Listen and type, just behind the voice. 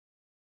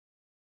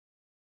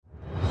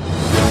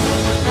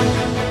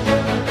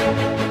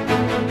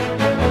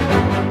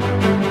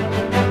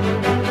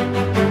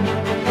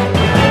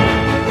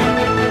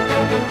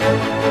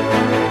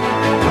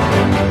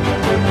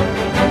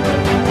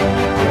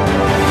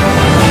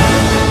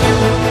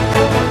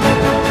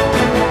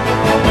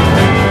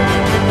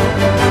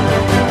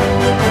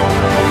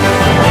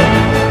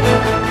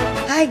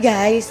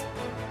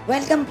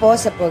Welcome po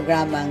sa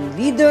programang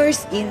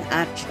Leaders in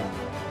Action,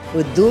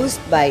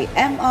 produced by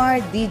MR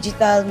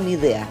Digital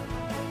Media,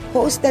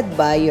 hosted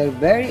by your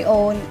very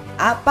own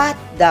Apat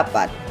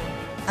Dapat.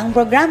 Ang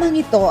programang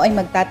ito ay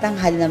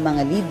magtatanghal ng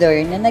mga leader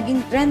na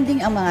naging trending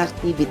ang mga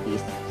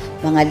activities,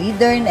 mga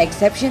leader na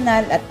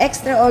exceptional at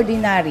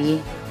extraordinary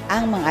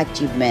ang mga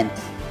achievements,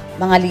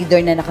 mga leader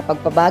na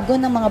nakapagpabago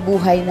ng mga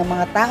buhay ng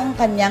mga taong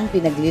kanyang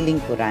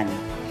pinaglilingkuran.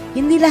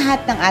 Hindi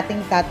lahat ng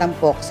ating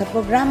tatampok sa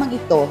programang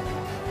ito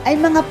ay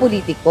mga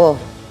politiko.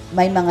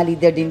 May mga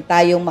leader din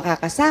tayong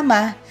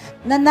makakasama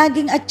na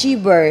naging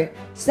achiever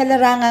sa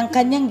larangang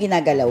kanyang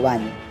ginagalawan.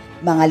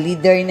 Mga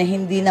leader na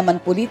hindi naman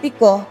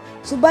politiko,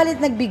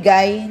 subalit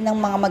nagbigay ng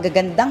mga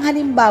magagandang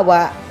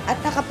halimbawa at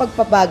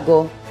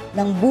nakapagpabago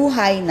ng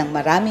buhay ng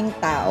maraming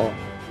tao.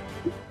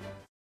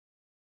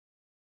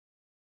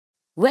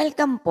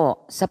 Welcome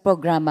po sa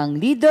programang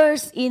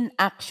Leaders in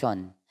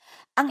Action.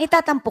 Ang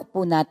itatampok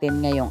po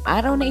natin ngayong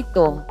araw na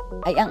ito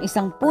ay ang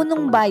isang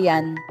punong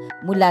bayan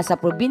mula sa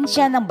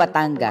probinsya ng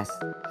Batangas.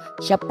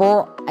 Siya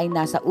po ay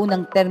nasa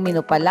unang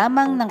termino pa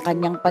lamang ng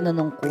kanyang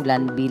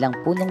panunungkulan bilang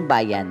punong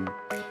bayan.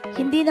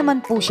 Hindi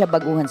naman po siya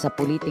baguhan sa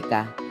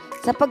politika,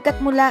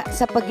 sapagkat mula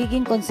sa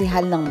pagiging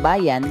konsehal ng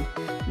bayan,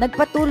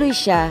 nagpatuloy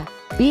siya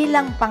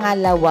bilang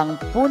pangalawang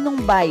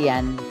punong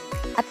bayan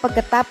at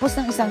pagkatapos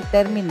ng isang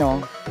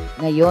termino,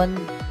 ngayon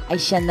ay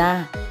siya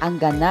na ang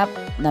ganap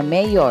na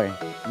mayor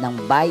ng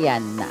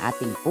bayan na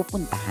ating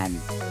pupuntahan.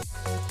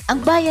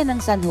 Ang bayan ng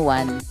San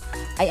Juan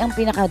ay ang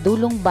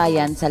pinakadulong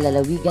bayan sa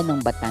lalawigan ng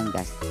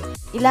Batangas.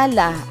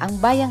 Kilala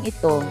ang bayang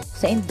ito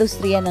sa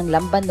industriya ng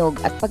lambanog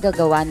at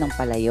paggagawa ng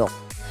palayok.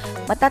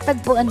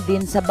 Matatagpuan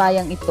din sa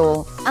bayang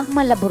ito ang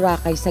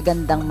Malaburakay sa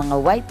gandang mga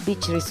white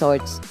beach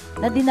resorts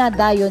na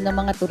dinadayo ng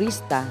mga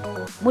turista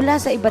mula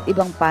sa iba't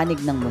ibang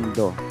panig ng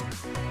mundo.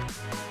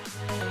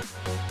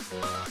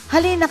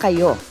 Halina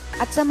kayo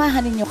at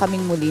samahan ninyo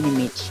kaming muli ni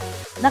Mitch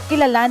na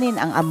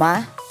kilalanin ang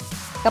ama,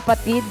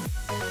 kapatid,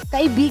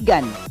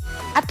 kaibigan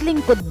at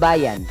lingkod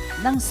bayan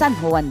ng San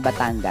Juan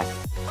Batangas.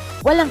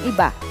 Walang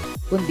iba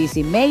kundi si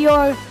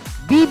Mayor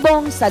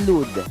Beebong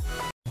Salud.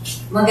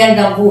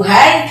 Magandang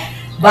buhay,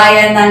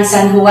 bayan ng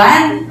San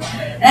Juan.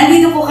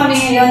 Nandito po kami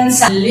ngayon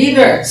sa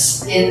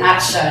Leaders in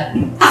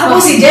Action. Ako po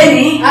si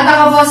Jenny. At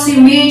ako po si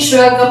Mitch.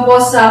 Welcome po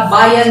sa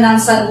bayan ng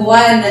San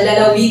Juan, na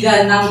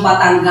lalawigan ng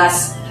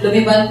Batangas.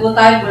 Lumiban po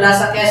tayo mula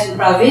sa Quezon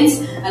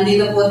Province.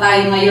 Andito po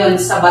tayo ngayon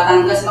sa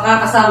Batangas.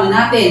 Makakasama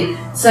natin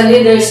sa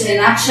Leaders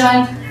in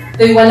Action.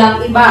 Ito'y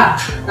walang iba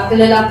na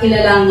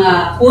kilalang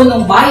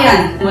punong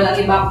bayan. Walang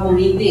iba kung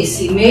hindi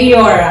si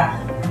Mayor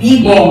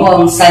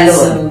Beebong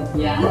Salud.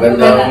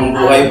 Magandang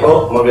buhay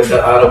po.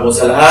 Magandang araw po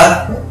sa lahat.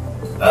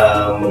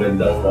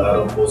 Magandang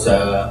araw po sa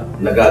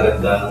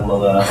nagagandang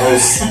mga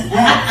host.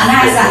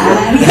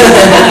 Nasaan?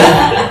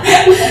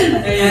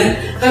 Ayan.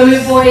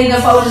 Kami po ay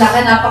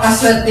napaunlakan.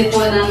 Napakaswerte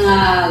po ng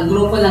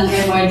grupo ng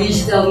MR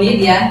Digital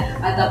Media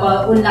at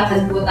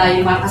napaunlakan po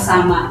tayo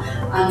makasama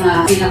ang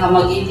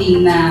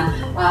pinakamagiting na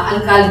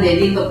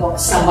alkalde dito po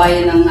sa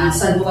bayan ng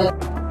San Juan.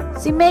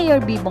 Si Mayor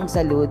Beebong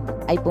Salud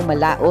ay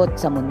pumalaot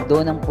sa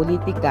mundo ng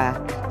politika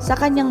sa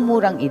kanyang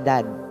murang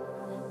edad.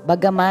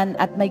 Bagaman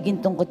at may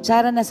gintong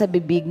kutsara na sa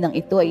bibig ng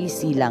ito ay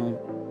isilang,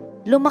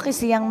 lumaki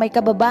siyang may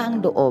kababaang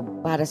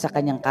loob para sa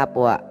kanyang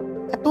kapwa.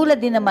 Katulad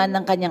din naman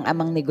ng kanyang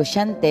amang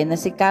negosyante na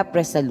si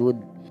Kapre Salud,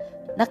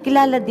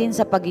 nakilala din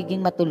sa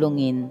pagiging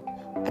matulungin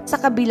at sa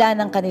kabila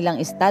ng kanilang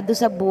estado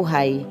sa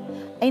buhay,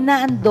 ay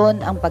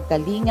naandon ang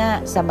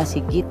pagkalinga sa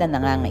masigitan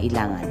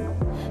nangangailangan.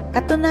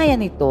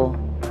 Katunayan nito,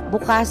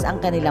 bukas ang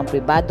kanilang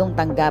pribadong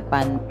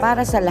tanggapan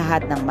para sa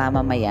lahat ng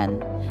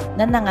mamamayan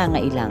na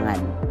nangangailangan.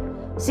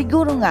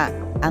 Siguro nga,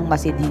 ang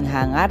masidhing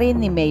hangarin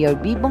ni Mayor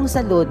Beebong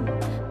Salud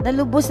na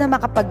lubos na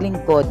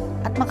makapaglingkod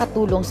at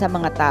makatulong sa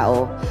mga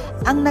tao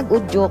ang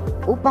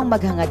nag-udyok upang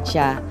maghangad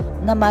siya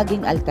na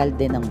maging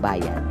alkalde ng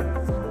bayan.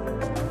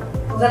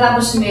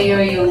 Pagkatapos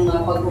Mayor yung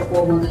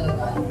pagpupo mo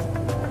talaga,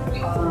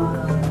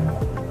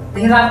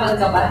 nahirapan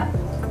ka ba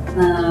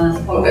na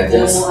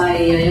pagpupo mo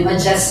ay yung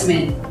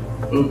adjustment?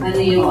 Ano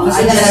yung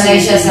Kasi nasanay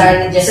siya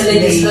sa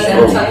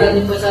legislature, sabi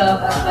niyo po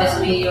sa Vice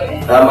Mayor eh.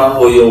 Tama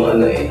po yung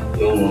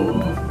yung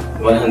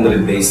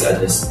 100 days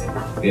adjustment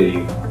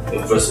period.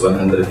 Yung first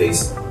 100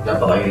 days,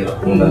 napakahirap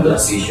po ng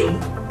transition.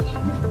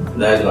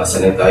 Dahil nga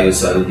sanay tayo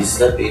sa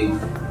legislative,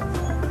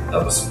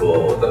 tapos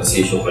po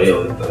transition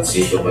kayo sa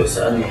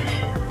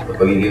sa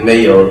pagiging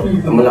mayor,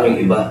 ang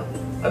malaking iba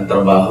ang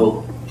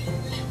trabaho.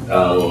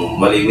 Ang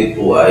malimit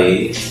po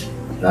ay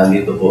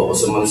nandito po ako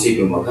sa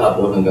munisipyo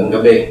maghapon hanggang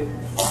gabi.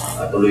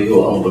 At tuloy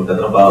ko ang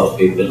pagtatrabaho,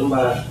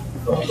 paperman,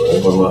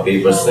 mga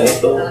papers na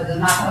ito.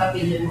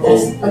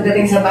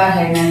 Pagdating sa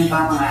bahay ng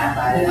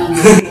pamangaaral.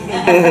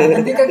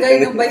 Hindi ka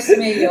gaya ng Vice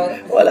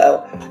Mayor.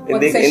 Wala.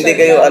 Hindi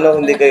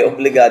kayo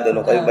obligado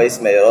no kayo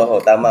Vice Mayor.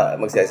 Tama,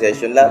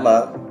 magse-session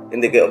lamang.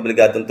 Hindi kayo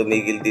obligadong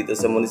tumigil dito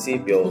sa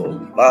munisipyo.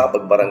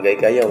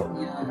 Makakapag-barangay kayo.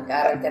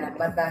 Mag-aaral ka ng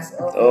batas.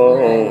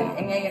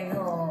 Ngayon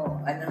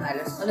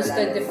halos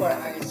 24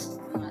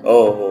 hours.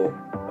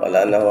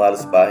 Wala na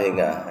halos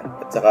pahinga.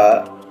 At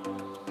saka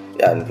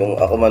Yan, kung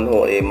ako man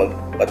ho ay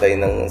magpatay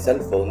ng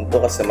cellphone,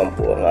 bukas naman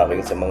po ang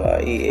aking sa mga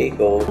EA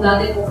ko.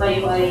 Dati po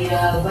kayo ay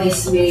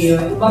Vice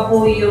Mayor. Iba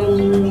po yung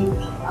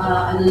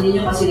ano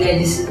ninyo kasi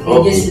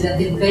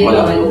legislative kayo.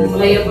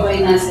 Ngayon po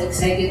ay nasa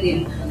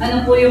executive.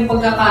 Ano po yung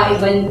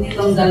pagkakaiba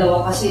nitong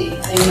dalawa kasi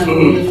ayun na po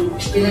yung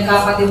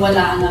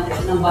pinagkakatiwalaan na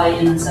ng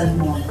bayan ng San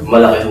Juan.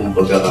 Malaki pong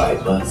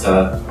pagkakaiba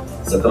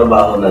sa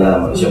trabaho na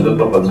lamang. Siyempre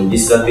po pag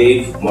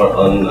legislative, more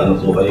on ano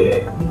po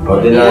kayo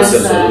ordinance,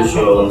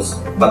 resolutions,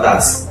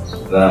 batas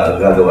na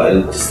gagawa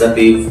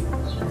legislative.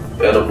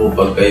 Pero po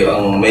pag kayo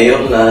ang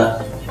mayor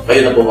na,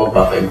 kayo na po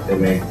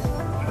magpapa-implement.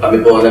 Kami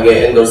po ang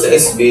nag-endorse sa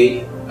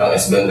SB, ang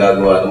SB ang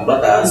gagawa ng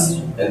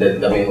batas, and then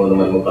kami po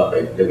naman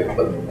magpapa-implement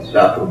pag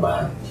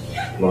na-aprobahan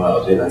mga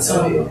ordinance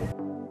sa kayo.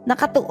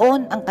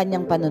 Nakatuon ang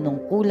kanyang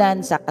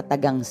panunungkulan sa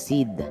katagang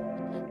SEED,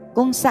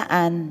 kung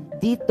saan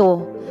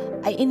dito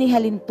ay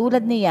inihalin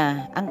tulad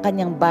niya ang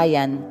kanyang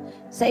bayan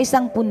sa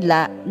isang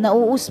punla na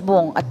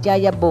uusbong at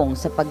yayabong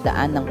sa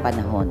pagdaan ng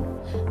panahon.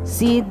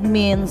 SEED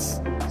means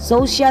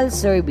Social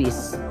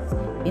Service,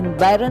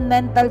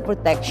 Environmental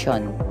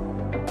Protection,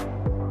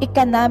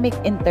 Economic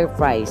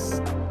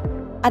Enterprise,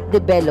 at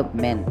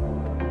Development.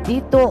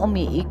 Dito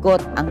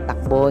umiikot ang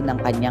takbo ng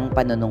kanyang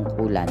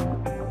panunungkulan.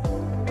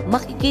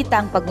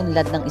 Makikita ang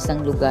pag-unlad ng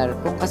isang lugar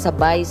kung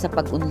kasabay sa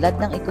pag-unlad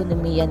ng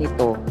ekonomiya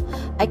nito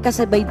ay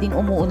kasabay ding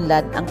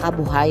umuunlad ang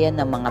kabuhayan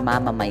ng mga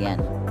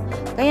mamamayan.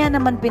 Kaya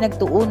naman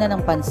pinagtuunan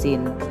ng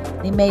pansin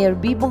ni Mayor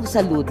Beebong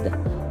Salud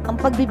ang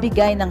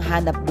pagbibigay ng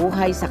hanap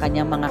buhay sa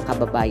kanyang mga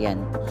kababayan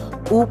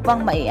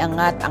upang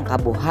maiangat ang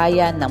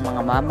kabuhayan ng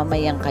mga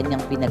mamamayang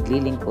kanyang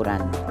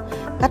pinaglilingkuran.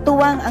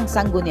 Katuwang ang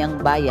Sangguniang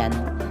Bayan,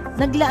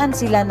 naglaan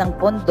sila ng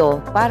pondo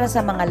para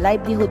sa mga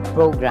livelihood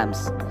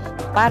programs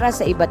para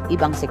sa iba't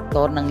ibang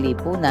sektor ng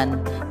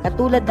lipunan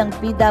katulad ng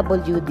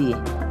PWD,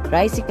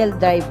 tricycle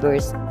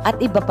drivers at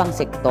iba pang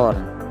sektor.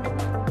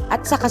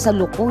 At sa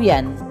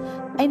kasalukuyan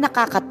ay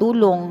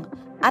nakakatulong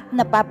at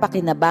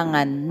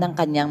napapakinabangan ng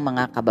kanyang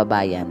mga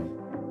kababayan.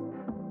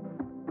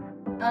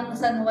 Ang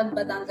San Juan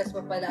Batangas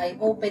po pala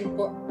ay open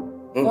po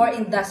for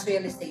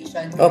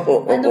industrialization.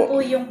 Opo. Ano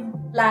po yung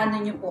plano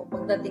nyo po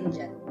pagdating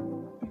dyan?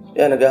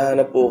 Yan,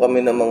 naghahanap po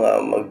kami ng mga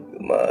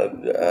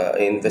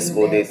mag-invest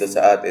po dito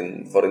sa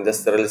atin for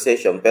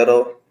industrialization.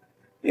 Pero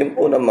yun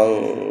po namang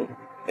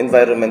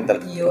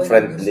environmental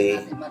friendly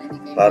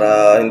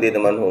para hindi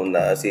naman ho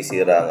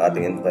nasisira ang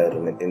ating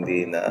environment.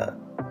 Hindi na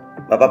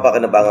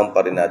mapapakinabangan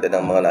pa rin natin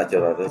ang mga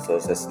natural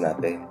resources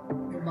natin.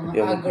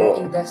 Yung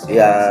agro-industrial.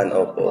 Yan,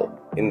 opo.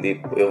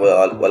 Hindi po,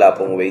 wala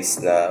pong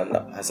waste na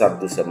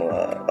hazardo sa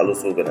mga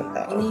kalusugan ng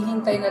tao.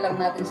 Hinihintay na lang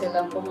natin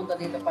silang pumunta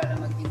dito para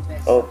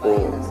mag-invest.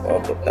 Opo.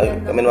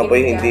 Kami naman po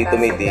hindi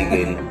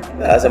tumitigil.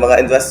 Sa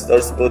mga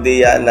investors po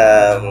diyan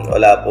na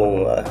wala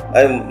pong,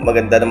 ay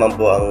maganda naman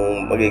po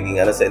ang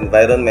magiging sa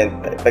environment,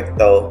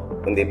 epekto,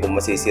 hindi po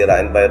masisira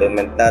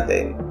environment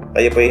natin.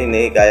 Kayo po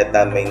hinihikayat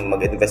namin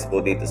mag-invest po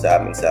dito sa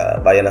amin sa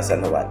bayan ng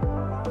San Juan.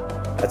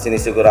 At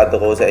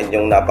sinisigurado ko sa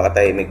inyong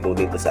napakatahimik po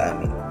dito sa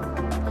amin.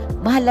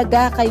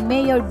 Mahalaga kay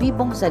Mayor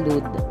Beebong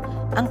Salud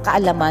ang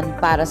kaalaman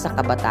para sa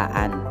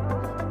kabataan.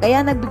 Kaya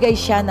nagbigay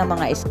siya ng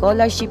mga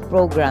scholarship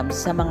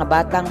programs sa mga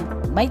batang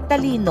may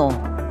talino,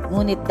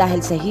 ngunit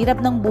dahil sa hirap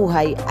ng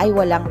buhay ay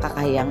walang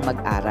kakayang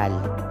mag-aral.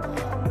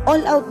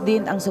 All out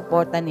din ang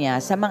suporta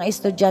niya sa mga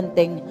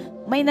estudyanteng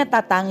may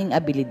natatanging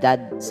abilidad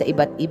sa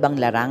iba't ibang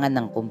larangan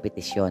ng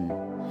kompetisyon.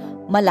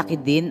 Malaki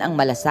din ang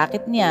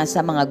malasakit niya sa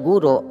mga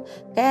guro,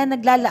 kaya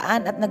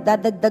naglalaan at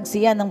nagdadagdag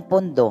siya ng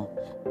pondo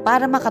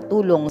para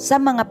makatulong sa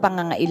mga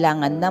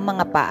pangangailangan ng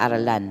mga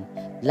paaralan,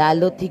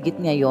 lalo't higit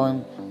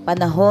ngayon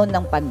panahon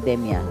ng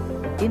pandemya.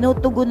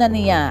 Tinutugunan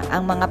niya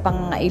ang mga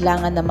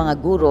pangangailangan ng mga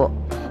guro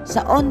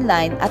sa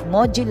online at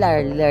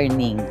modular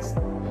learnings,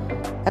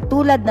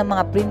 katulad ng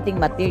mga printing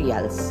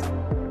materials.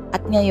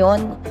 At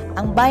ngayon,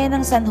 ang bayan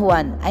ng San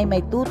Juan ay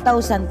may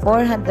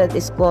 2,400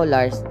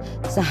 scholars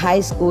sa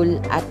high school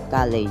at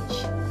college.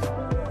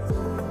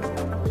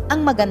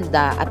 Ang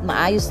maganda at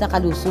maayos na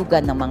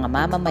kalusugan ng mga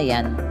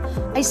mamamayan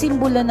ay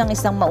simbolo ng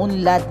isang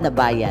maunlad na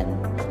bayan.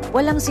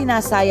 Walang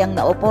sinasayang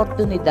na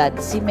oportunidad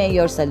si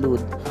Mayor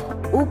Salud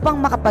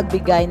upang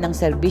makapagbigay ng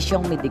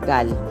serbisyong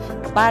medikal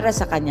para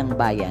sa kanyang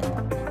bayan.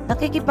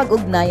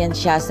 Nakikipag-ugnayan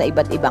siya sa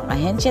iba't ibang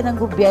ahensya ng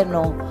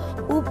gobyerno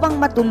upang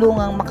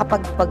matulungang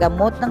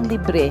makapagpagamot ng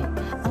libre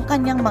ang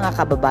kanyang mga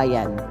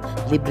kababayan.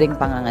 Libreng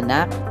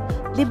panganganak,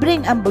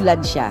 libreng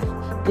ambulansya,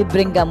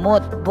 libreng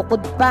gamot,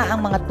 bukod pa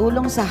ang mga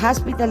tulong sa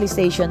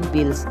hospitalization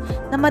bills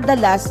na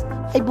madalas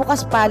ay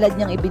bukas palad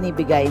niyang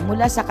ibinibigay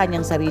mula sa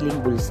kanyang sariling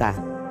bulsa.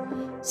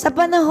 Sa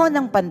panahon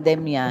ng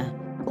pandemya,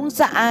 kung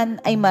saan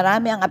ay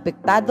marami ang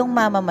apektadong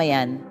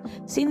mamamayan,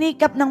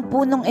 sinikap ng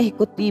punong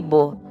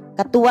ehekutibo,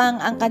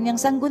 katuwang ang kanyang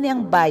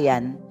sangguniang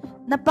bayan,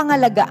 na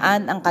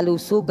pangalagaan ang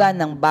kalusugan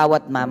ng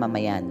bawat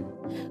mamamayan.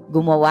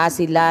 Gumawa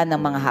sila ng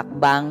mga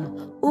hakbang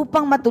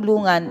upang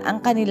matulungan ang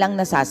kanilang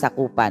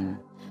nasasakupan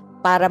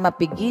para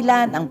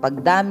mapigilan ang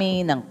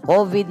pagdami ng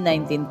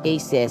COVID-19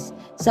 cases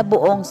sa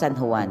buong San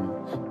Juan.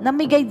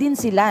 Namigay din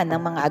sila ng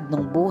mga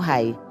agnong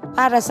buhay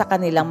para sa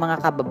kanilang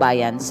mga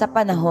kababayan sa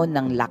panahon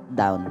ng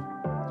lockdown.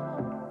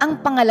 Ang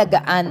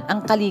pangalagaan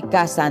ang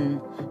kalikasan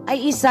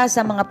ay isa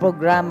sa mga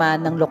programa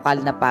ng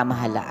lokal na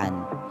pamahalaan.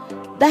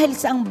 Dahil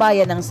sa ang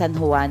bayan ng San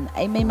Juan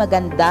ay may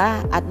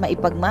maganda at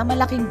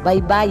maipagmamalaking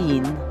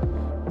baybayin,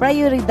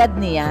 prioridad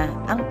niya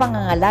ang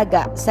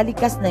pangangalaga sa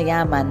likas na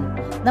yaman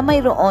na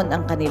mayroon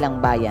ang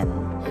kanilang bayan.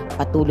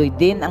 Patuloy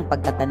din ang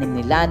pagtatanim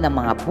nila ng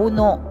mga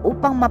puno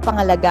upang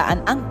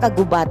mapangalagaan ang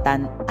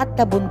kagubatan at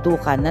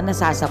kabundukan na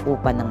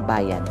nasasakupan ng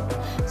bayan.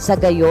 Sa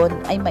gayon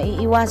ay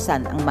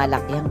maiiwasan ang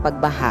malakihang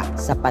pagbaha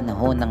sa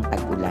panahon ng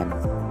tag-ulan.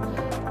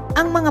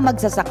 Ang mga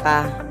magsasaka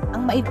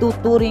ang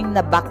maituturing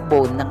na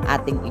backbone ng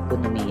ating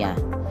ekonomiya.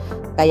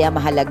 Kaya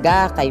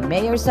mahalaga kay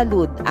Mayor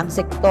Salud ang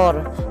sektor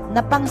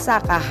na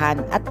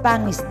pangsakahan at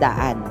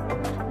pangisdaan.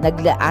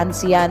 Naglaan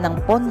siya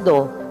ng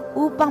pondo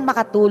upang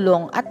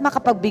makatulong at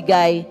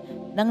makapagbigay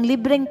ng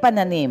libreng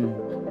pananim,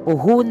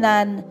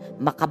 puhunan,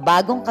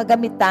 makabagong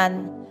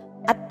kagamitan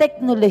at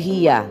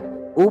teknolohiya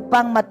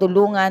upang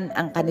matulungan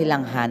ang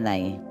kanilang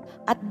hanay.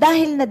 At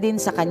dahil na din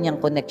sa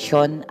kanyang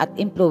koneksyon at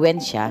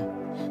impluwensya,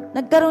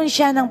 nagkaroon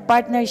siya ng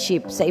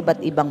partnership sa iba't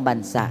ibang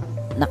bansa.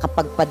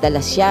 Nakapagpadala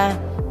siya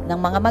ng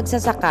mga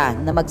magsasaka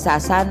na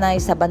magsasanay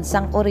sa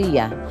bansang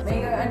Korea.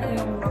 Mayor, ano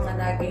yung mga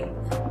naging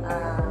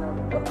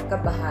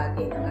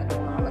kabahagi ng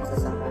ating mga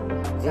magsasaka?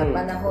 Sa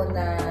panahon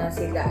na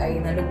sila ay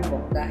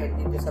nalugmok dahil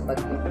dito sa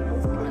bagyo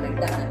mga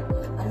nagdaan,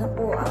 ano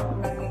po ang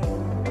naging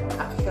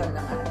action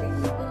ng ating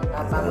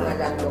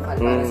pamahalaan lokal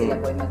para sila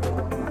po ay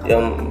matulungan?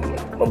 Yung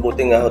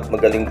mabuti nga at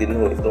magaling din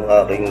ho itong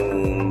aking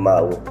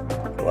MAU,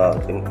 ang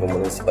aking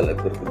municipal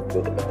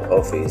agriculture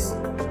office.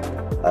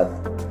 At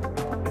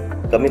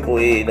kami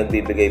po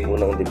nagbibigay po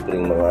ng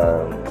libreng mga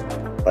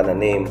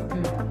pananim,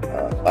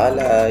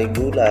 palay,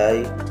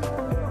 gulay.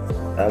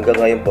 Hanggang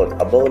ngayon po,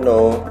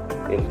 abono,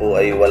 yun po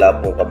ay wala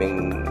po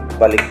kaming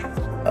balik.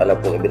 Alam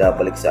po,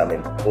 ibinabalik sa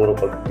amin. Puro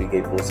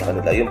pagbigay po sa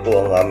kanila. Yun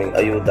po ang aming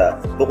ayuda.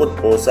 Bukod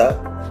po sa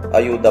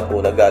ayuda po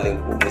na galing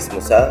po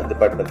mismo sa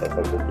Department of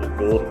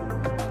Agriculture,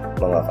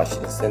 mga cash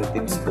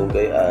incentives po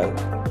gayaan,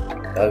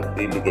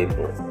 nagbibigay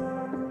po.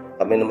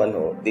 Kami naman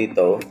ho,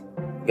 dito,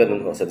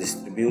 ganun ho sa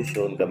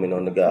distribution, kami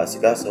no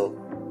nag-aasikaso.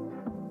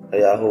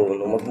 Kaya ho,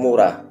 nung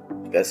magmura,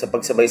 kaya sa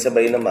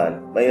pagsabay-sabay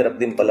naman, mahirap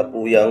din pala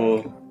po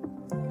yung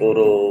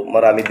puro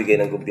marami bigay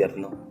ng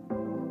gobyerno.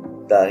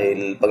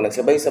 Dahil pag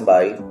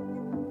nagsabay-sabay,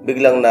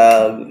 biglang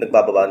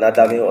nagbababa,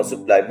 nadami ho ang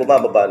supply,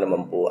 bumababa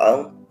naman po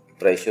ang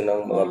presyo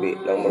ng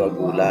mga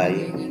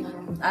gulay.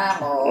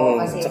 Oo,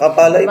 kasi Saka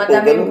palay po,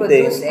 ganun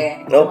din.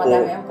 No,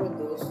 madami ang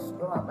produce,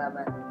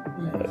 bumababa.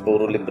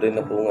 Puro libre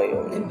na po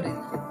ngayon. Libre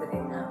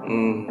na.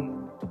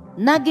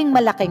 Naging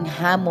malaking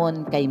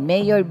hamon kay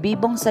Mayor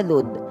Beebong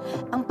Salud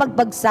ang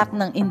pagbagsak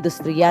ng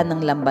industriya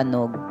ng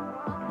lambanog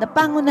na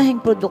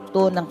pangunahing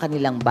produkto ng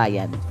kanilang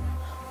bayan.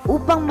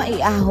 Upang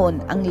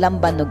maiahon ang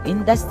lambanog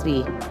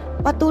industry,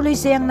 patuloy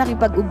siyang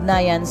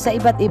nakipag-ugnayan sa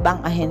iba't ibang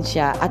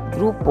ahensya at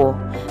grupo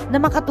na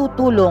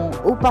makatutulong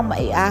upang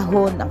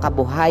maiahon ang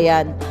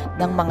kabuhayan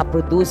ng mga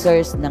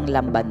producers ng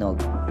lambanog.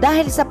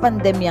 Dahil sa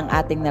pandemyang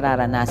ating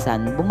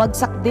nararanasan,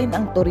 bumagsak din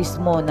ang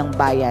turismo ng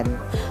bayan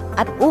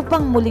at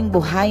upang muling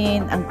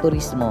buhayin ang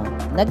turismo,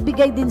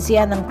 nagbigay din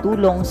siya ng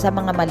tulong sa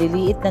mga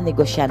maliliit na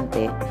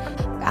negosyante,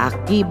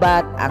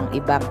 kaakibat ang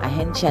ibang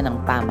ahensya ng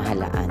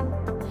pamahalaan.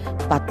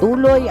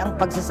 Patuloy ang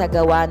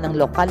pagsasagawa ng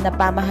lokal na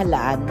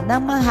pamahalaan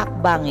ng mga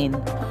hakbangin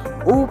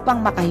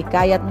upang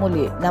makahikayat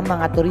muli ng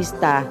mga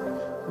turista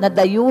na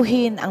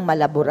dayuhin ang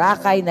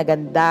malaburakay na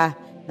ganda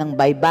ng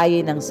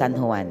baybayin ng San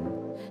Juan.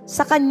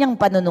 Sa kanyang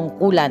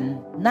panunungkulan,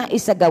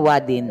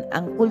 naisagawa din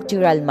ang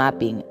cultural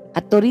mapping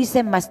at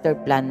tourism master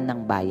plan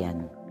ng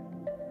bayan.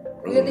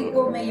 Pagdating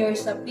po, Mayor,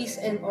 sa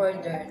peace and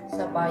order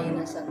sa bayan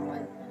ng San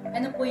Juan,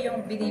 ano po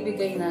yung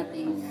binibigay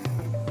nating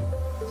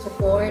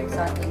support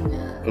sa ating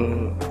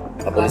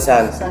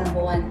kapulisan? San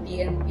Juan,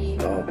 PNP,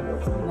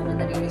 mga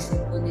nare-receive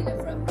po nila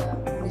from the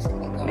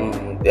municipal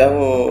government?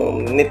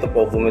 Nito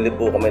po, bumili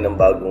po kami ng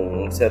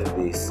bagong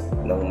service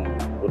ng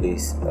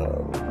pulis, ng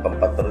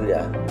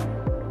pampatrolya.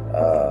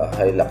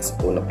 Hilux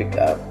po na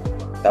pick-up.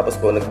 Tapos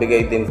po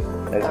nagbigay din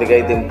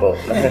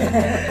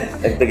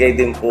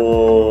po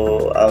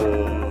ang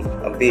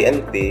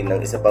PNP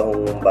ng isa pang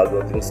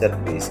bagong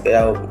service,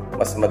 kaya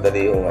mas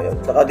madali ho ngayon.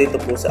 Saka dito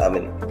po sa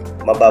amin,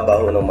 mababa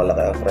ho ng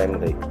malaki ang crime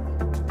rate.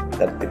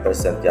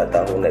 30%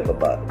 yata ho na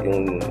ibaba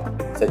yung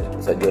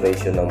sa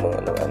duration ng mga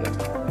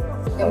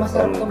Kaya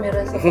masarap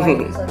tumira sa bayan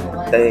ng San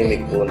Juan.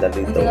 tahimik po na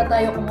dito. Hindi na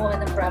tayo kumuha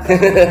ng property.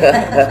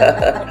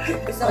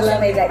 Gusto ko sa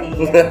may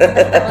daiya.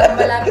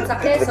 Malapit sa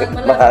Quezon,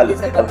 Mahal. malapit din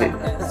sa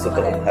Batangas.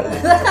 Sobrang mahal.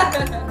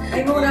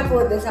 Ay, mura po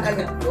doon sa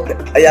Kalugbo.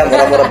 Ayan,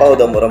 mura-mura pa ho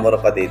doon. Mura-mura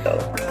pa dito.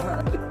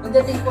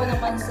 Pagdating po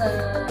naman sa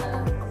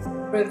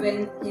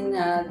preventing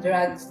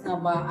drugs na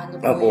ba, ano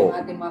po Opo. yung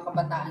ating mga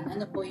kabataan?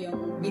 Ano po yung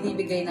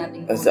binibigay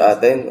natin? Sa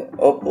atin,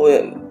 opo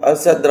yan.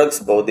 Sa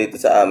drugs po dito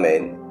sa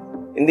amin,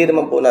 hindi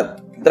naman po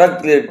drug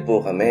cleared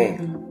po kami.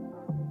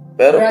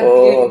 Pero Drug po,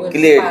 cleared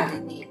cleared.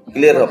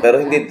 Clear ho, pero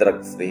hindi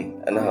drug free.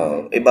 Ano ho,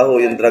 iba ho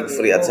yung drug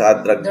free at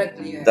saka drug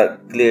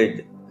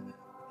cleared.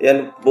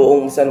 Yan,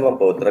 buong San Juan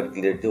po, drug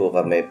cleared ho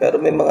kami. Pero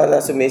may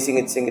mga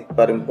sumisingit-singit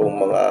pa rin po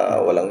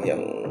mga walang yang...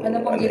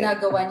 Ano pong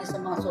ginagawa niyo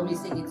sa mga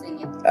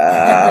sumisingit-singit?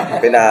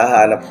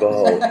 Pinahahanap ko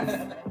ho.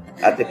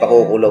 At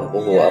ipakukulong ko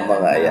ho ang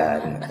mga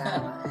yan.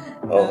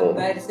 Oo.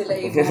 Dahil sila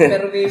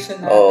i-permission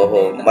natin.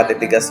 Oo,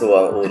 matitigas ho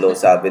ang ulo.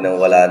 Sabi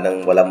ng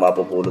walang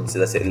mapupulot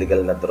sila sa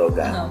illegal na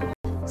droga.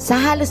 Sa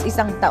halos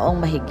 1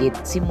 taong mahigit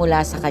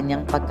simula sa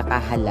kanyang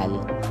pagkakahalal,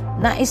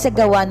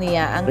 naisagawa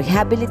niya ang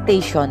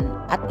rehabilitation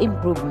at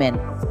improvement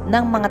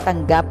ng mga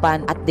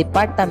tanggapan at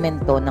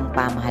departamento ng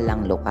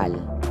pamahalang lokal.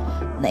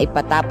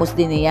 Naipatapos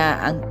din niya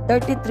ang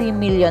 33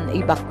 million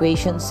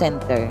evacuation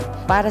center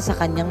para sa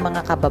kanyang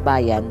mga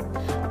kababayan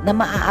na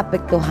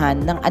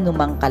maaapektuhan ng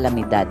anumang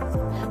kalamidad.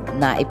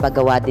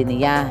 Naipagawa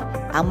din niya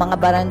ang mga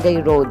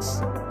barangay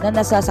roads na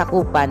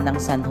nasasakupan ng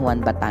San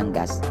Juan,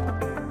 Batangas.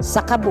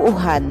 Sa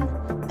kabuuhan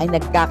ay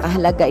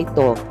nagkakahalaga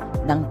ito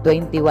ng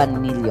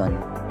 21 million.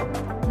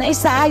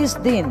 Naisaayos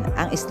din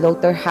ang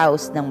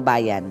slaughterhouse ng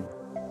bayan.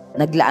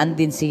 Naglaan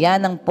din siya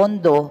ng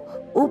pondo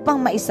upang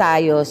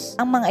maisayos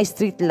ang mga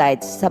street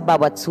lights sa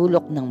bawat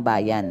sulok ng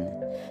bayan.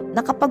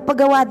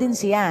 Nakapagpagawa din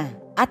siya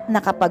at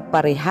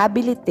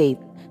nakapagparehabilitate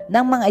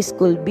ng mga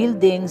school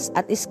buildings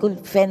at school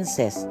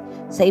fences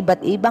sa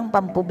iba't ibang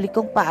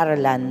pampublikong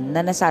paaralan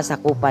na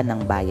nasasakupan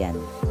ng bayan.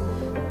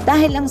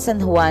 Dahil ang San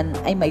Juan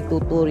ay may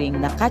tuturing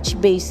na catch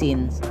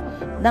basins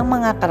ng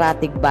mga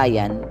karatig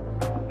bayan,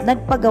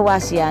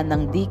 nagpagawa siya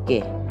ng dike,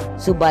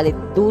 subalit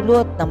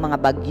dulot ng mga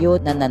bagyo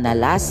na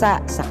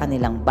nanalasa sa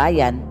kanilang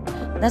bayan,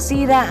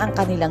 nasira ang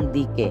kanilang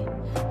dike.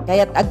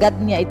 Kaya't agad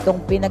niya itong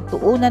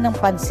pinagtuunan ng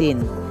pansin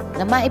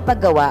na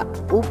maipagawa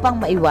upang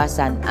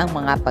maiwasan ang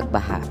mga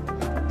pagbaha.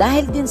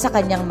 Dahil din sa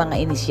kanyang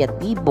mga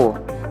inisyatibo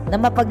na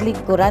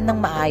mapaglingkuran ng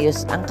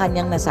maayos ang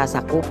kanyang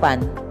nasasakupan,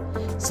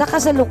 sa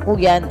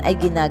kasalukuyan ay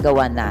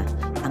ginagawa na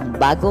ang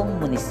bagong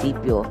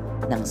munisipyo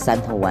ng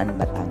San Juan,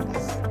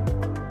 Batangas.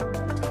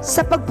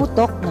 Sa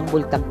pagputok ng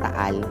Bulkang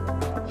Taal,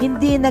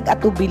 hindi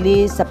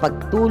nag-atubili sa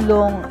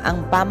pagtulong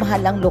ang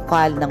pamahalang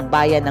lokal ng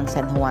bayan ng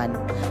San Juan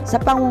sa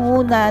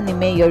pangunguna ni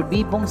Mayor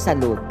Beebong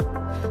Salud.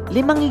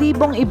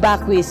 5,000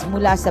 evacuees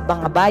mula sa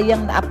mga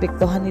bayang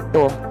naapektuhan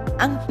nito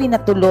ang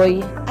pinatuloy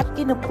at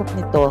kinukup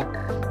nito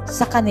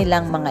sa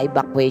kanilang mga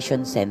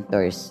evacuation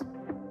centers.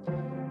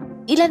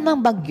 Ilan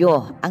mang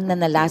bagyo ang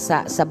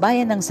nanalasa sa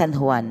bayan ng San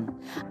Juan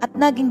at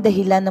naging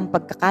dahilan ng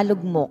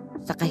pagkakalugmok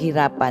sa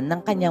kahirapan ng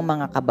kanyang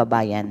mga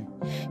kababayan.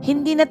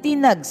 Hindi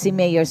natinag si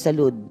Mayor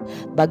Salud,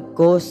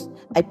 bagkus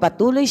ay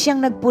patuloy siyang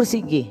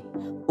nagpursige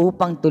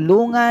upang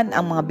tulungan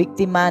ang mga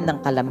biktima ng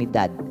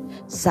kalamidad.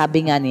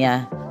 Sabi nga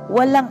niya,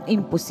 walang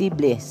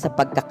imposible sa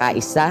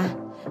pagkakaisa,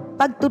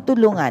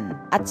 pagtutulungan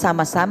at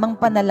sama-samang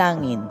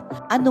panalangin.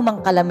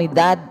 Anumang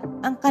kalamidad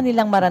ang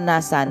kanilang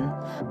maranasan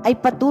ay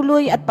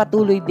patuloy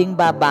ding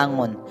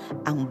babangon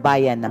ang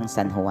bayan ng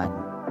San Juan.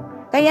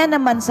 Kaya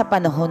naman sa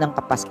panahon ng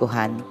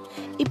Kapaskuhan,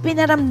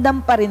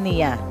 ipinaramdam pa rin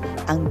niya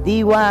ang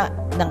diwa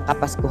ng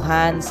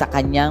Kapaskuhan sa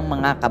kanyang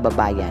mga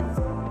kababayan.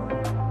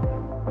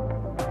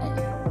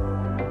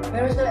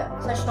 Pero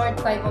sa short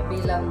time mo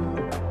bilang,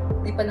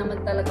 di pa naman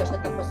talaga siya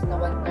tapos na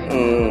 1/3.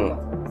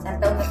 Isang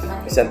taon na naman.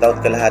 Isang taon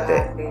kalahati.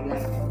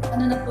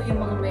 Ano na po yung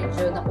mga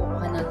medyo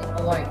nakukuha natin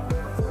award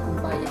ng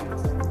bayan?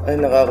 Ay,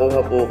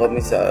 nakakuha po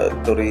kami sa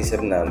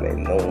tourism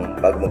namin nung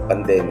bago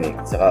mag-pandemic.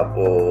 Saka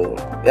po,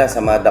 sa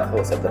MADAC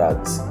po, sa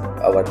drugs.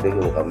 Award din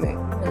po kami.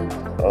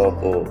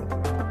 Opo.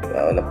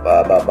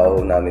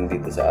 Napababaho namin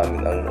dito sa amin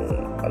ang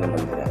ng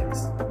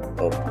drugs.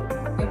 Opo.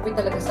 Yung po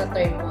talaga sa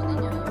term po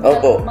ninyo.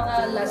 Opo. Mga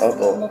last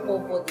Opo. mo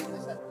po dito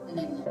sa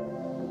ninyo.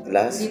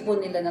 Last? Hindi po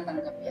nila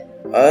natanggap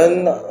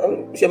yan.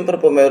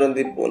 Siyempre po, meron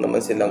din po naman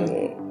silang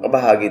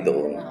kabahagi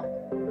doon.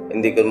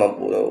 Hindi ko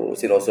naman po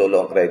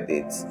sinosolo ang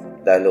credits.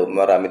 Dahil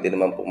marami din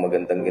naman po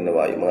magandang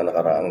ginawa yung mga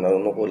nakaraang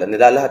nanunukulan.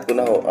 Nilalahat ko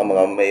na ho ang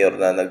mga mayor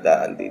na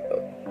nagdaan dito.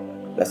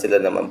 Na sila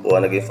naman po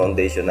ang naging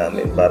foundation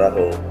namin para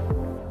ho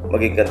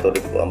maging ganito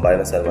rin po ang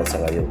bayan ng San Juan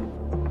sa ngayon.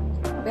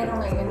 Pero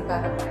ngayon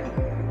parang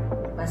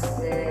mas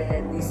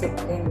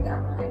disciplined ang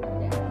mga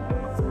niya.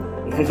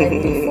 Than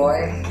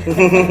before.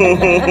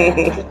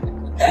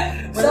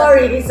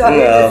 sorry to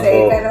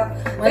say. Pero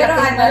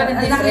malaking ang laki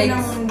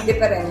difference. ng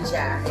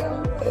diferensya.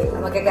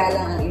 Yung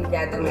magagalang ang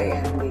empleyado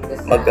ngayon dito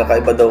sa...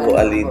 Magkakaiba daw po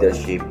ang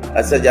leadership.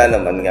 At sadya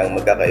naman nga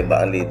magkakaiba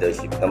ang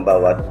leadership ng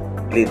bawat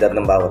leader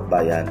ng bawat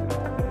bayan.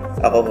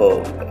 Ako ho,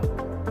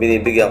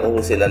 binibigyan ko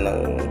sila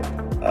ng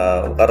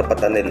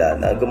karapatan nila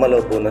na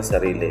gumalaw po ng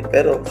sarili.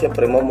 Pero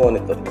syempre,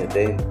 mamonitor nyo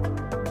din.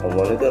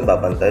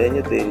 Babantayan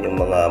nyo din yung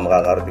mga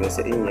makakarating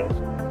sa inyo.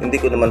 Hindi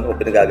ko naman po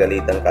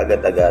pinagagalitan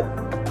kagad-agad.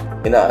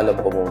 Inaalam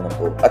ko muna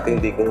po. At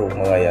hindi ko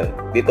mga yan.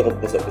 Dito ko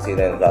po sa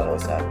opisina yung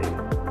kakausapin.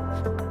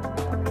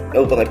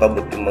 Upang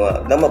ipabot yung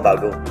mga na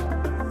mabago.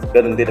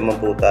 Ganun din naman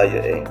po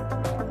tayo eh.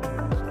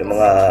 Yung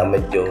mga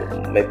medyo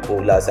may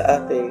pula sa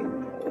atin.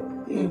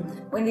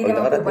 Hindi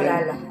naman po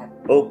wala lahat.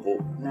 Opo.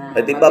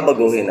 At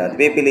babaguhin natin.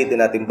 Pipilitin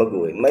natin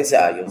baguhin. May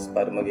saayos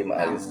para maging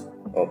maayos.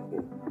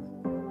 Opo.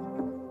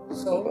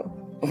 So,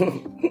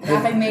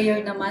 kay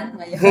Mayor naman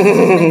ngayon,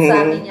 sa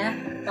akin niya,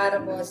 para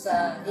po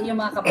sa inyong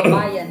mga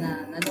kababayan na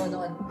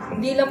nanonood.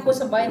 Hindi lang po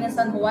sa bayan ng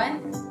San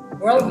Juan,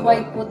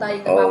 worldwide po tayo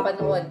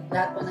napapanood.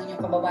 Lahat po ng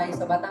inyong kababayan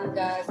sa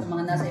Batangas, sa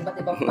mga nasa iba't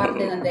ibang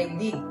parte ng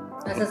daigdig.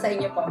 Nasa sa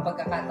inyo po ang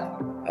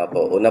pagkakataon. Apo,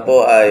 una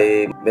po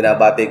ay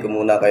binabati ko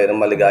muna kayo ng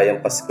maligayang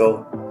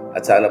Pasko.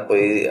 At sana po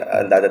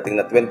ang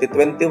dadating na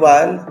 2021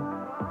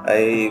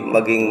 ay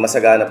maging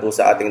masagana po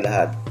sa ating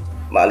lahat.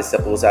 Maalis na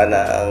po sana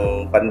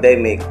ang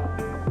pandemic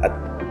at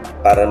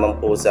para naman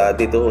po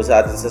dito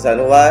sa atin sa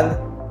San Juan,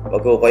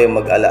 wag po kayong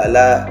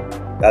mag-ala-ala.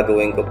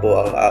 Gagawin ko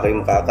po ang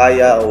aking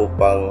makakaya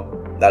upang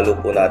lalo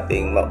po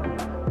nating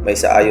may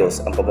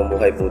saayos ang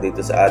pamumuhay po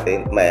dito sa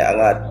atin, may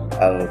angat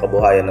ang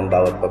kabuhayan ng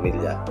bawat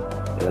pamilya.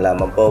 Yun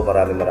lamang po,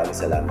 maraming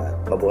salamat.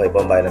 Mabuhay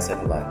po ang bayan ng San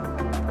Juan.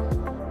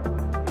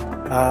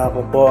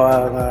 Ako po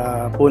ang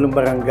punong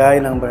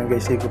barangay ng Barangay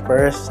City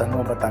First, San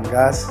Juan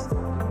Batangas.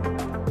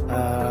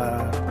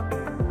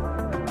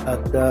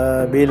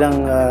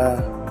 Bilang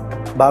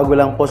bago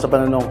lang po sa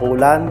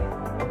panunungkulan,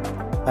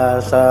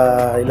 sa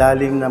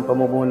ilalim ng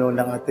pamumuno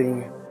ng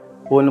ating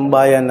punong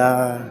bayan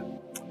na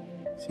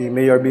si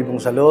Mayor Beebong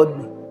Salud,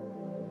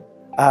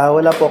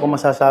 wala po ako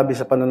masasabi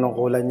sa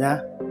panunungkulan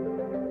niya.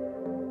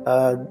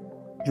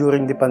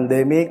 During the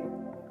pandemic,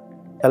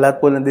 sa lahat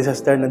po ng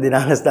disaster na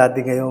dinanas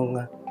natin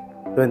ngayong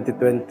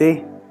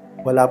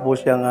 2020, wala po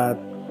siyang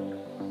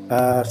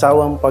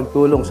sawang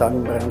pagtulong sa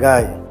aming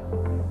barangay.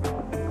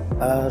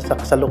 Sa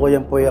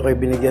kasalukuyan po ako'y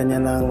binigyan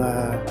niya ng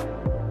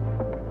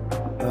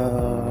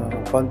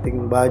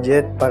konting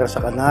budget para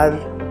sa kanal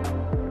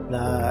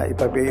na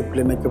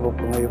ipag-implement ko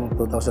po ngayong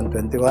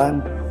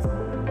 2021.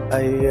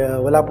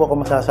 Wala po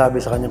ako masasabi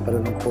sa kanyang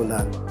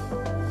panunungkulan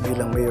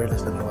bilang mayor ng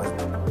San Juan.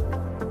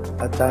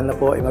 At sana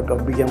po ay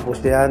magbigyan po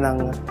siya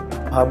ng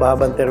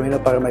mahaba-habang termino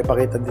para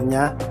maipakita din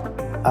niya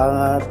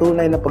ang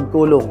tunay na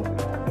pagtulong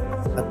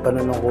at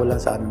panunungkulan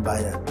sa aming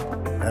bayan.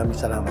 Maraming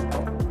salamat po.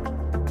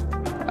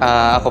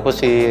 Ako po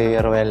si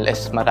Roel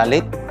S.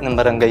 Maralit ng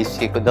Barangay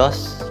Sico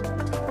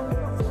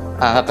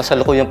 2.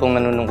 Kasalukuyan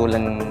pong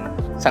nanunungkulan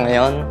sa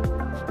ngayon.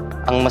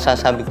 Ang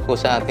masasabi ko po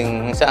sa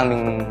aming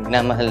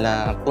minamahal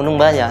na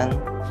punong bayan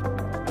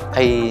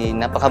ay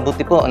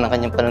napakabuti po ng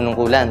kanyang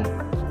panunungkulan.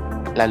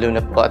 Lalo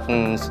na po at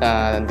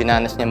sa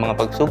dinanas niya mga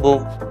pagsubok,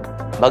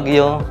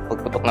 bagyo,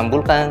 pagputok ng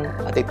bulkan,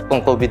 at ito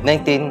pong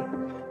COVID-19,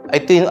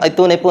 ay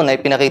tunay po na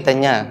ipinakita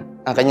niya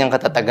ang kanyang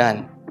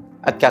katatagan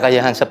at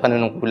kakayahan sa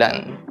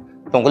panunungkulan.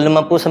 Tungkol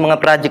naman po sa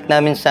mga project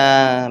namin sa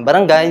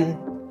barangay,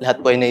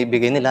 lahat po ay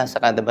naibigay nila sa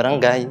kada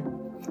barangay.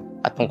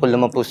 At tungkol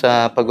naman po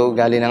sa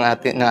pag-uugali ng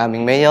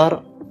aming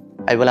mayor,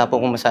 ay wala po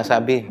akong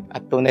masasabi.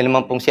 At tunay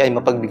naman pong siya ay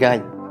mapagbigay,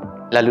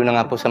 lalo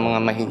na nga po sa mga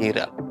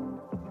mahihirap.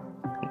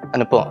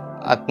 Ano po?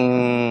 At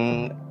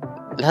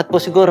lahat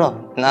po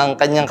siguro na ang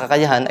kanyang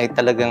kakayahan ay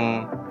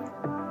talagang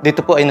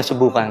dito po ay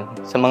nasubukan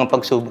sa mga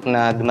pagsubok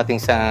na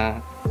dumating sa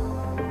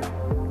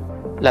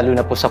lalo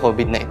na po sa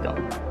COVID na ito.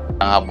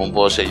 Ang hapon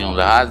po sa inyong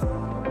lahat.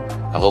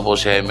 Ako po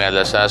si Jaime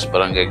Alasas,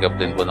 Barangay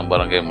Captain po ng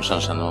Barangay Musan,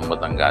 San Juan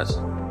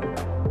Batangas.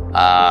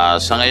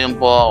 Sa ngayon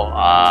po,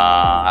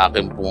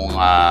 akin pong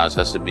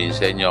sasabihin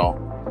sa inyo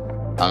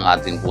ang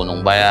ating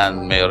punong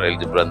bayan, Mayor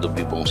Eldebrando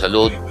Beebong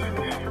Salud.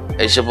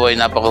 Siya po ay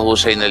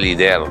napakahusay na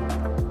leader.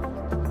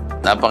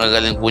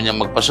 Napakagaling po niya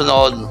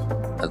magpasunod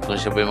at kung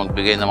siya po ay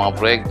magbigay ng mga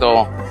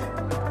proyekto,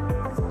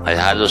 ay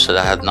halos sa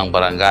lahat ng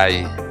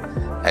barangay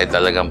ay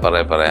talagang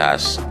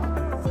pare-parehas.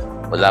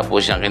 Wala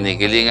po siyang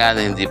kinikilingan,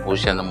 hindi po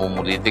siya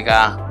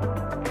namumulitika.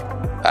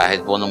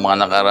 Kahit po nung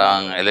mga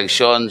nakaraang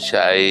eleksyon,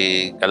 siya ay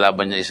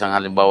kalaban niya isang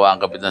halimbawa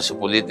ang kapitan sa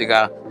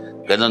politika,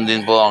 ganon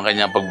din po ang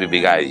kanyang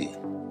pagbibigay.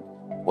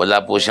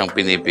 Wala po siyang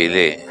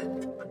pinipili.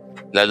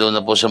 Lalo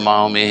na po sa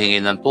mga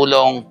humihingi ng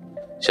tulong,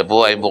 siya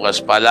po ay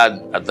bukas palad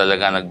at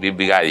talaga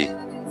nagbibigay.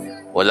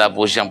 Wala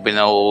po siyang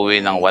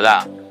pinauuwi ng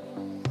wala.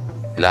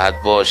 Lahat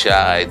po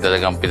siya ay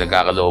talagang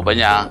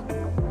pinagkakalooban niya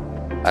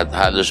at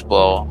halos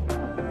po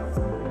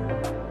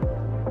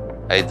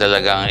ay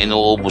talagang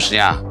inuubos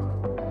niya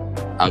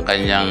ang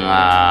kanyang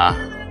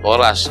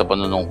oras sa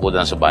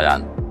panunungkulan sa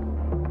bayan.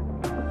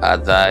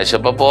 At siya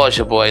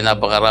po ay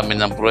napakarami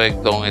ng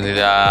proyektong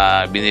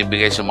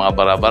binibigay sa mga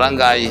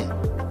barangay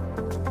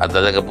at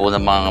talaga po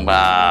namang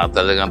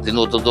talagang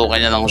tinututukan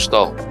niya ng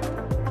husto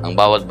ang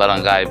bawat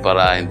barangay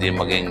para hindi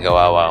maging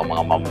kawawa ang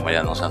mga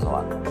mamamayan ng San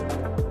Juan.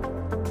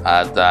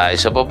 At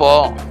siya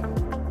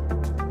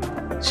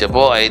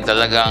po ay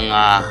talagang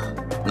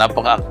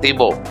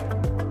napaka-aktibo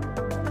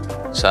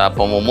sa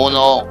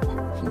pamumuno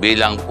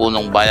bilang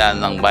punong bayan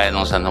ng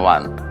San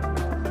Juan.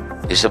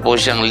 Isa po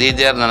siyang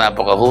leader na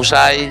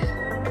napakahusay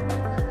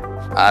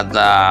at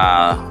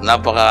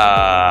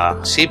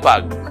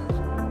napakasipag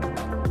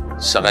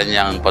sa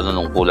kanyang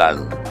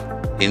panunungkulan.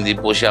 Hindi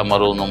po siya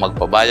marunong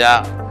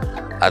magpabaya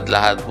at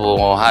lahat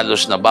po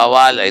halos na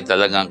bawal ay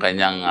talagang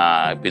kanyang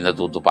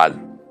pinatutupad.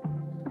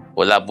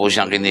 Wala po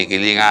siyang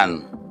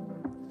kinikilingan.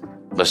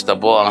 Basta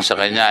po ang sa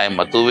kanya ay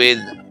matuwid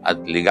at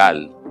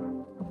legal.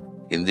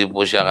 Hindi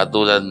po siya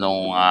katulad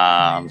nung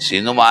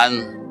sino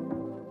man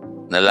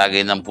na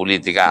lagi ng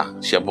politika.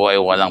 Siya po ay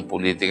walang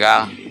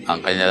politika. Ang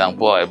kanya lang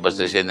po ay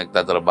basta siya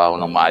nagtatrabaho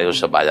ng maayos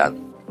sa bayan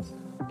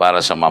para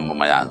sa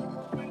mamamayan.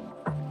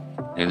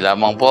 Yun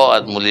lamang po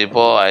at muli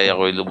po ay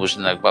ako'y lubos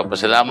na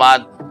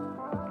nagpapasalamat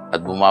at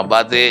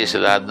bumabati sa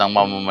lahat ng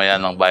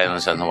mamamayan ng bayan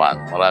ng San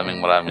Juan.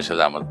 Maraming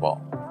salamat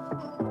po.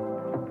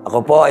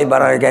 Ako po ay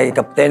Barangay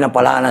Captain ng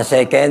Palaan ng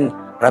 2nd,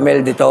 Ramel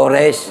de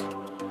Torres.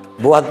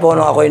 Buhat po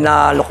nung ako'y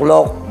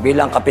naluklok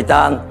bilang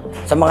kapitan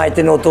sa mga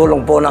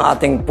itinutulong po ng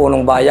ating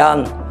punong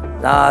bayan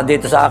na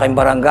dito sa aking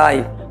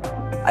barangay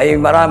ay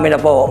marami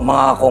na po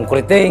mga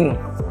concreting,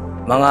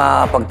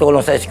 mga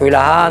pagtulong sa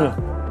eskwelahan.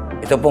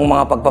 Ito pong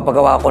mga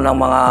pagpapagawa ko ng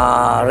mga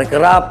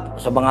recrap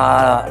sa mga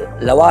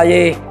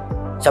lawayi,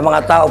 sa mga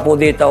tao po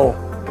dito.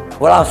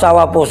 Walang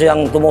sawa po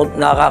siyang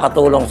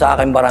nakakatulong sa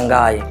aking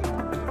barangay.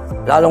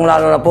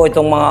 Lalong-lalo na po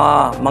itong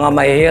mga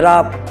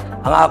mahihirap.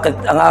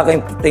 Ang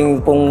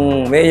aking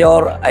pong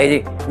mayor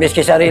ay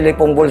miski sarili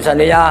pong bulsa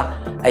niya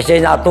ay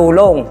siya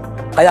natulong.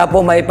 Kaya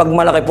po may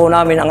pagmalaki po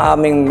namin ang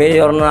aming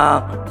mayor na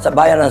sa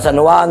bayan ng San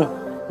Juan.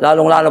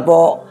 Lalong-lalo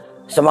po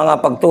sa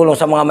mga pagtulong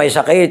sa mga may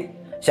sakit.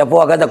 Siya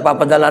po agad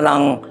nagpapadala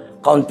ng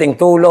kaunting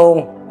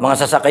tulong, mga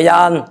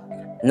sasakyan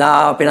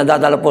na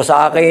pinadadala po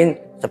sa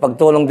akin sa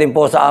pagtulong din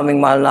po sa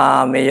aming mahal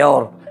na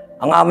mayor.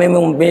 Ang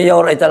aming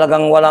mayor ay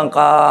talagang walang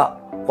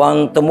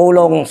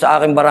tumulong sa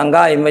aking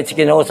barangay, may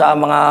sikino sa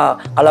mga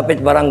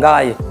kalapit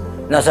barangay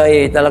na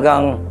siya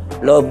talagang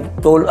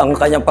ang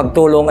kanyang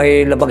pagtulong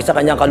ay labag sa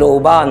kanyang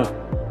kalooban.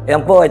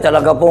 Yan po ay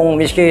talaga pong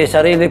miski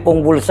sarili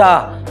pong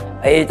bulsa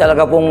ay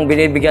talaga pong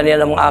binibigyan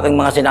niya ng aking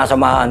mga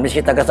sinasamahan,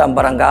 miski taga sa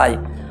barangay.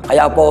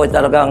 Kaya po ay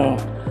talagang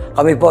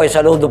kami po ay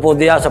saludo po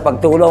diya sa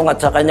pagtulong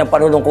at sa kanyang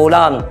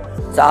panunungkulan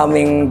sa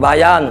aming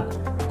bayan.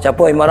 Siya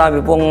po ay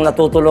marami pong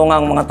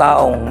natutulungang mga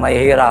taong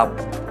mahihirap.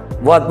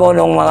 Buhat po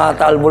ng mga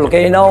Taal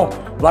Volcano,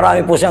 marami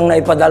po siyang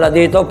naipadala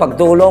dito,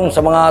 pagtulong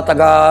sa mga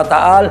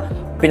taga-Taal.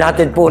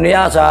 Pinatid po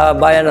niya sa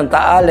bayan ng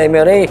Taal,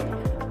 Emery.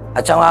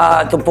 At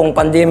saka itong pong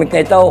pandemic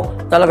na ito,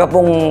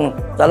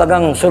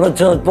 talagang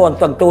sunod-sunod po ang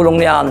pagtulong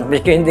niyan,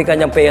 miski hindi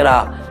kanyang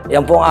pera.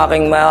 Yan po ang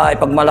aking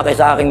ipagmalaki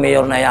sa aking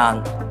mayor na yan.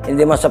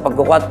 Hindi man sa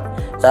pagkukat,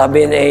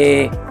 sabihin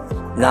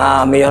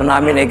na mayor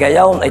namin ay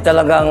gayaw, ay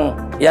talagang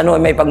yan o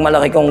may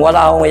pagmalaki kung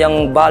wala akong yung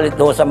balit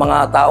do sa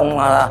mga taong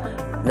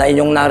na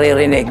inyong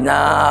naririnig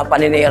na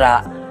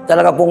paninira.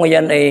 Talaga po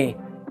yan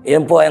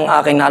yan po ang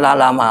aking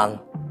nalalaman.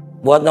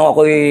 Buhat nung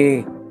ako'y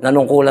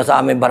nanungkulan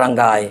sa aming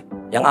barangay,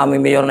 yung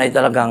aming mayor na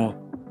talagang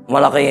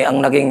malaki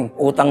ang naging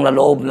utang na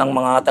loob ng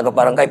mga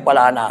taga-barangay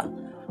Palana.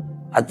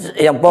 At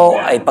yan po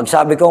ay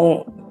pagsabi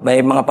kong may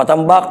mga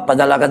patambak,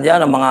 padalagad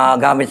yan ang mga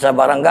gamit sa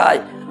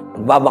barangay,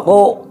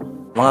 magbabako,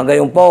 mga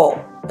gayon po.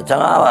 At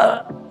saka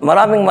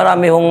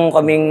marami hong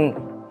kaming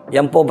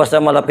yan po basta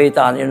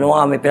malapitan, yun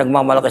ang aming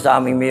pinagmamalaki sa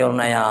aming mayor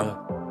na yan,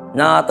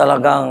 na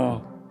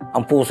talagang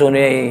ang puso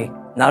niya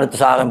narito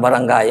sa aking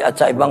barangay at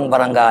sa ibang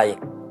barangay.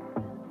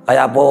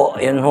 Kaya po,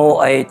 yun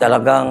ho ay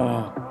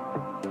talagang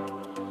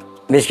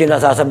miski na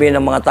sasabihin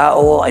ng mga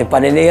tao ay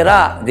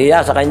paninira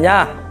diya sa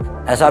kanya.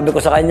 Sabi ko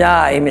sa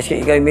kanya,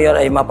 miski ikaw mayor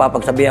ay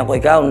mapapagsabihan ko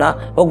ikaw na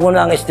huwag mo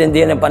nang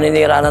istindihan ng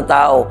paninira ng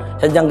tao.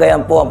 Sadyang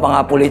gayan po ang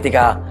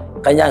pangapolitika.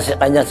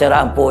 Kanya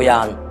siraan po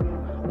yan.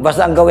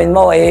 Basta ang gawin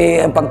mo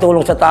ay ang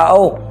pagtulong sa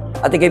tao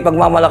at ikay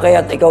pagmamalaki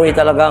at ikaw ay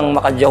talagang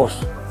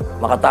makadiyos,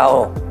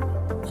 makatao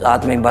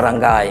sa ating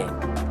barangay.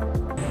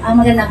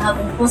 Magandang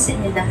hapon po sa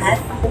inyo lahat.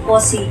 Ako po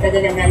si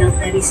Kagalangan ng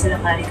Clarissa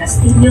Lacari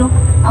Castillo,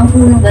 ang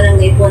punong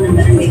barangay po ng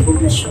Barangay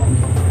Poblasyon.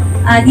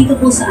 Dito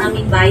po sa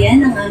aming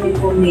bayan, ang aming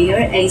po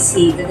mayor ay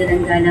si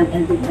Kagalangan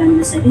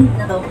ng Salud,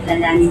 na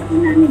kakilalanin po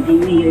namin ay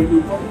mayor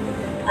dito.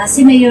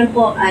 Si mayor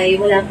po ay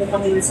wala po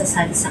kami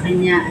masasabi sa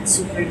kanya at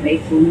super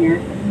bait po niya.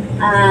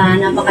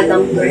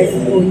 Napaka-down to earth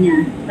po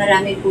niya.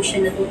 Marami po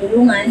siya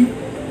natutulungan.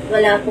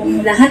 Wala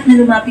pong lahat na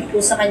lumapit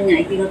po sa kanya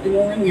ay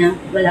tinutulungan niya.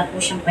 Wala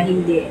po siyang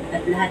pahindi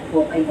at lahat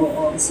po ay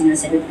oo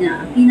sinasagot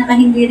niya. Ang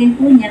pinakahindi rin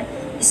po niya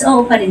is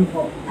oo pa rin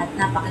po at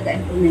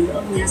napakagaan po ng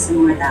loob niya sa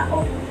mga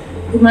tao.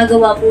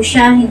 Gumagawa po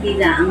siya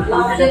hindi lang ang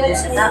pangharap po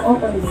sa tao,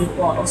 kundi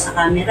po o sa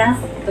camera.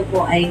 Ito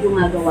po ay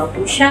gumagawa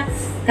po siya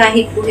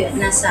kahit po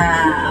nasa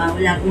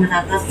wala pong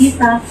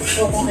nakakakita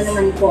o kung ano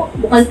man po.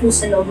 Bukal po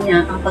sa loob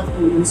niya ang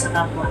pagtulong sa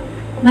kapwa.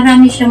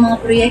 Marami siyang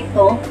mga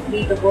proyekto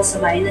dito po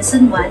sa bayan ng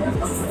San Juan, ang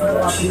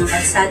pagpapagawa po ng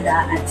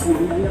kalsada at kung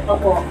ano pa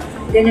po.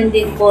 Ganun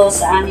din po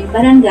sa aming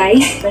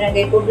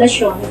barangay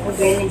Poblasyon, ang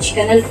drainage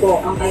canal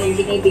po ang kanyang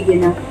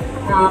binibigyan ng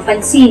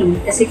pansin.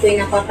 Kasi po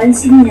yung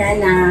napapansin niya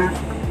na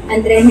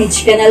ang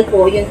drainage canal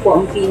po, yun po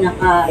ang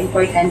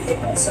pinaka-importante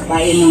po sa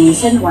bayan ng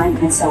San Juan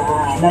at sa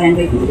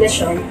barangay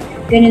Poblasyon.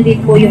 Ganun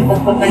din po yung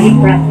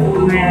pagpapaliprap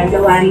ng mga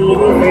Lawari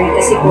River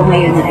kasi po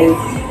ngayon ay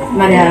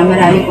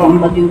marami po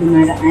ang bagyong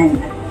dumaraan.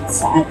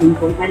 Sa ating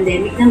pong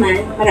pandemic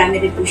naman, marami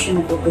rin po siya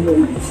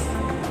natutulungan.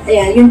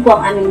 Kaya yun po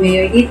ang aming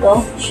mayor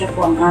dito. Siya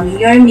po ang aming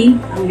Yormi,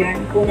 ang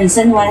Yormi po ng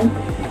San Juan,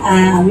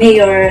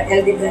 Mayor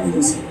Eldy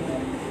Brandos.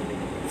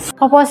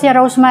 Ako po si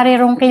Rosemary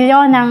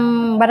Ronquillo ng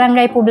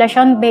Barangay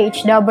Poblasyon,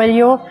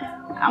 BHW.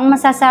 Ang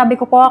masasabi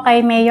ko po kay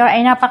Mayor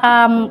ay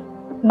napaka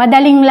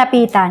madaling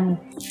lapitan.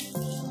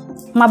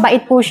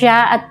 Mabait po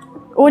siya at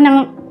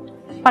unang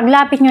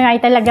paglapit nyo ay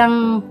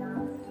talagang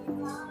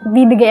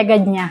bibigay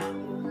agad niya.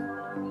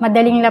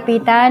 Madaling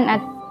lapitan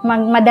at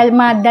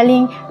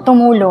madaling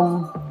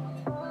tumulong.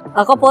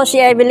 Ako po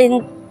si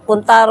Evelyn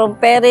Puntarong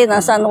Peri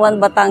ng San Juan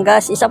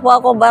Batangas. Isa po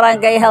ako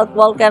barangay health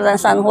worker ng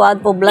San Juan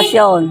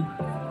Poblacion.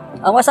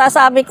 Ang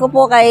masasabi ko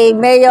po kay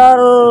Mayor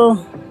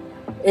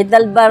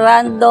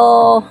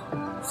Edalbarando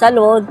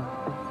Salud,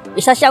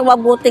 isa siyang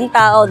mabuting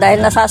tao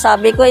dahil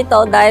nasasabi ko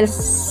ito dahil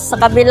sa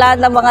kabila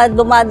ng mga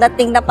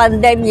dumadating na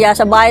pandemya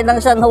sa bayan ng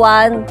San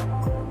Juan,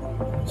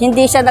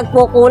 hindi siya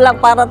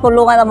nagkukulang para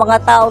tulungan ang mga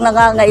taong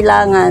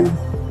nangangailangan.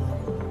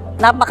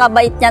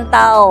 Napakabait niyang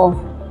tao.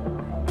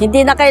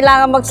 Hindi na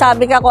kailangan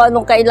magsabi ka kung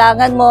anong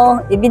kailangan mo,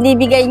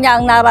 ibinibigay niya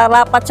ang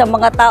nararapat sa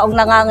mga taong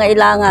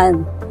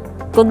nangangailangan.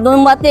 Kung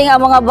dumating ang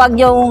mga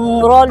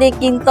bagyong Rolly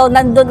Quinto,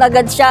 nandun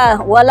agad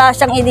siya. Wala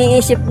siyang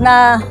iniisip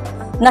na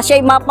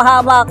siya'y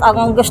mapahamak.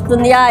 Ang gusto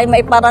niya ay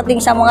maiparating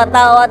sa mga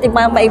tao at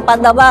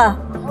maipadaba.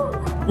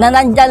 Na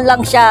nandyan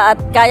lang siya at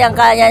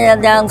kayang-kaya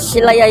niya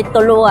sila ay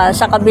tulungan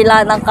sa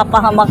kabila ng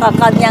kapahamakan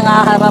kanyang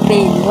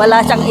haharapin.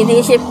 Wala siyang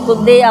iniisip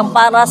kundi ang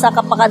para sa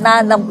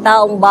kapakanan ng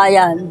taong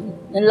bayan.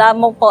 Yun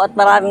lamang po at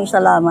maraming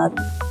salamat.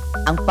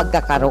 Ang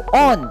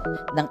pagkakaroon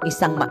ng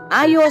isang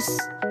maayos,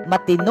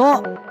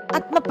 matino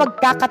at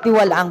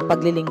mapagkakatiwalaang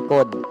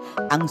paglilingkod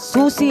ang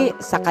susi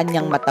sa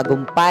kanyang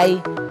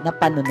matagumpay na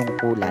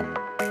panunungkulan.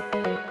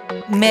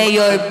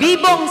 Mayor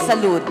Beebong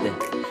Salud,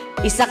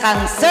 isa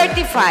kang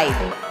certified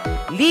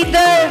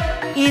leader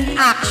in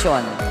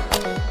action.